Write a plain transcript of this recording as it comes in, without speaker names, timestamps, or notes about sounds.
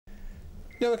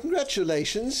Noah,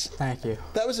 congratulations. Thank you.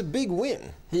 That was a big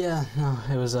win. Yeah, no,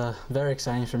 it was very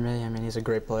exciting for me. I mean, he's a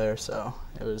great player, so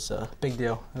it was a big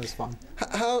deal. It was fun.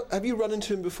 How have you run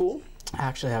into him before? I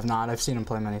actually have not. I've seen him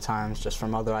play many times just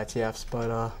from other ITFs,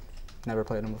 but never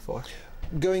played him before.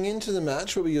 Going into the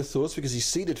match, what were your thoughts? Because he's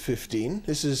seeded 15.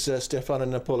 This is Stefano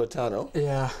Napolitano.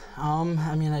 Yeah,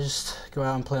 I mean, I just go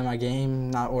out and play my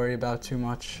game, not worry about too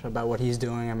much about what he's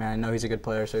doing. I mean, I know he's a good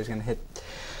player, so he's going to hit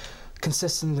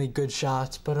consistently good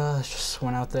shots, but just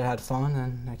went out there, had fun,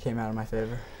 and it came out in my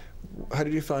favor. How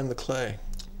did you find the clay?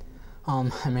 I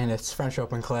mean, it's French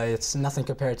Open clay. It's nothing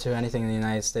compared to anything in the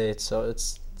United States, so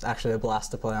it's actually a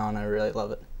blast to play on. I really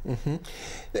love it. Mm-hmm.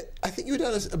 I think you were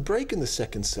down a break in the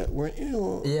second set, weren't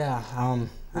you? Yeah.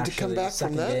 Did you come back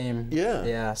from that? Game, yeah.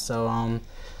 Yeah. So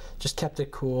just kept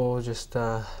it cool, just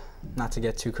not to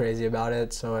get too crazy about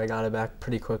it. So I got it back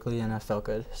pretty quickly, and I felt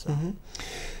good. So. Mm-hmm.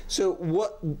 So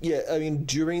what? Yeah. I mean,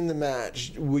 during the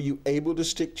match, were you able to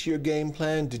stick to your game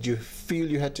plan? Did you feel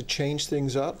you had to change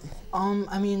things up?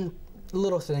 I mean,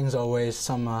 little things always.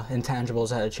 Some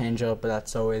intangibles I had to change up, but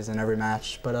that's always in every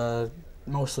match. But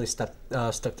mostly stuck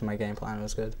to my game plan. It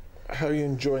was good. How are you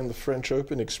enjoying the French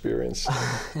Open experience?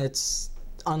 It's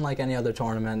unlike any other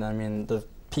tournament. I mean, the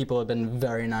people have been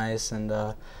very nice, and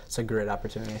it's a great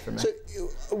opportunity for me.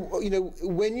 So, you know,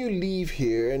 when you leave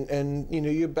here and you know,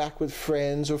 you're back with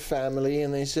friends or family,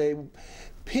 and they say,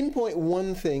 pinpoint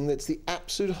one thing that's the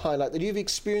absolute highlight that you've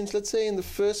experienced, let's say in the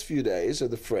first few days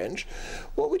of the French,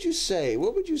 what would you say?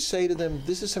 What would you say to them,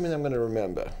 this is something I'm going to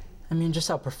remember? I mean, just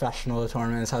how professional the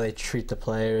tournament is, how they treat the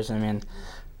players. I mean,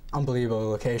 unbelievable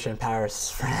location. Paris,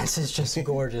 France is just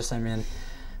gorgeous. I mean,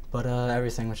 but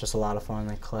everything was just a lot of fun.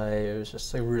 The clay, it was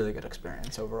just a really good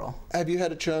experience overall. Have you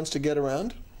had a chance to get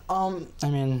around? I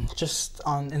mean, just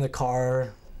in the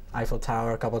car, Eiffel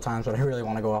Tower a couple of times, but I really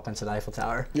want to go up into the Eiffel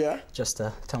Tower. Yeah? Just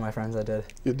to tell my friends I did.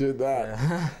 You did that.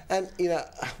 Yeah. And, you know,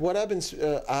 what I've been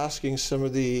asking some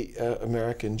of the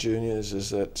American juniors is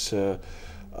that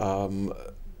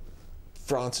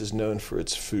France is known for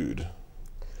its food.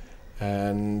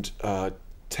 And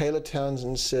Taylor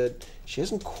Townsend said she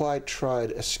hasn't quite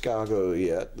tried escargot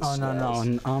yet. Oh,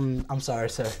 no. I'm sorry,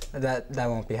 sir. That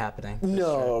won't be happening.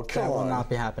 No, come on. That will not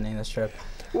be happening this trip.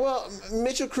 Well,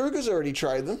 Mitchell Kruger's already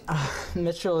tried them.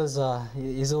 Mitchell is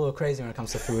he's a little crazy when it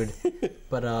comes to food,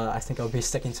 but I think I'll be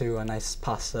sticking to a nice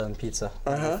pasta and pizza.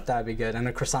 That'd be good, and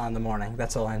a croissant in the morning.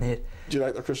 That's all I need. Do you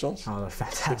like the croissants? Oh, they're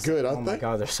fantastic. They're good, aren't they? Oh my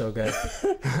God, they're so good.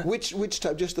 Which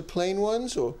type? Just the plain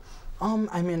ones, or?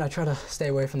 I mean, I try to stay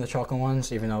away from the chocolate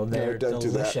ones, even though they're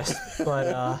delicious.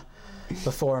 But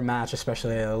before a match,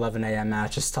 especially an 11 a.m.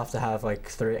 match, it's tough to have like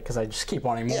 3 because I just keep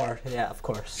wanting more. Yeah, of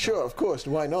course. Sure, of course.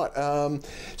 Why not?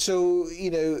 So, you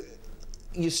know,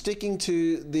 you're sticking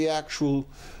to the actual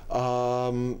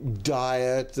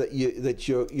diet that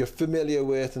you're familiar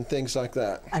with and things like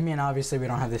that. I mean, obviously we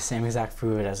don't have the same exact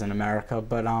food as in America,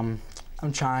 but I'm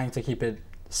trying to keep it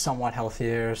somewhat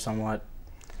healthier, somewhat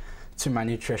to my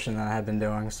nutrition that I have been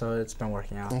doing, so it's been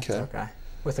working out. Okay. It's okay.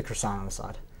 With a croissant on the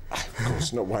side. Of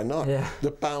course not. Why not? Yeah.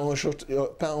 The pain au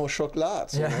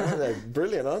chocolat. Yeah. You know, they're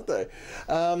brilliant, aren't they?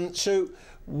 So,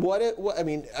 what? I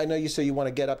mean, I know you say you want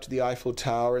to get up to the Eiffel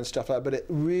Tower and stuff like that, but it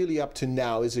really up to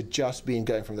now, is it just been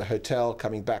going from the hotel,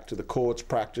 coming back to the courts,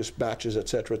 practice matches,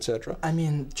 etc., etc.? I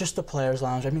mean, just the players'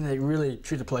 lounge. I mean, they really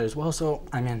treat the players well. So,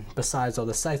 I mean, besides all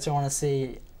the sights I want to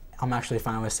see, I'm actually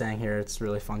fine with staying here. It's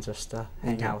really fun just to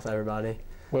hang out with everybody.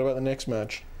 What about the next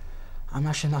match? I'm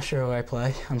actually not sure who I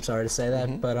play. I'm sorry to say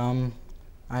that, but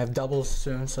I have doubles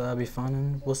soon, so that'll be fun,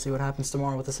 and we'll see what happens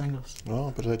tomorrow with the singles.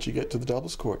 Oh, but I'll let you get to the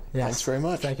doubles court. Yes. Thanks very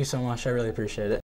much. Thank you so much. I really appreciate it.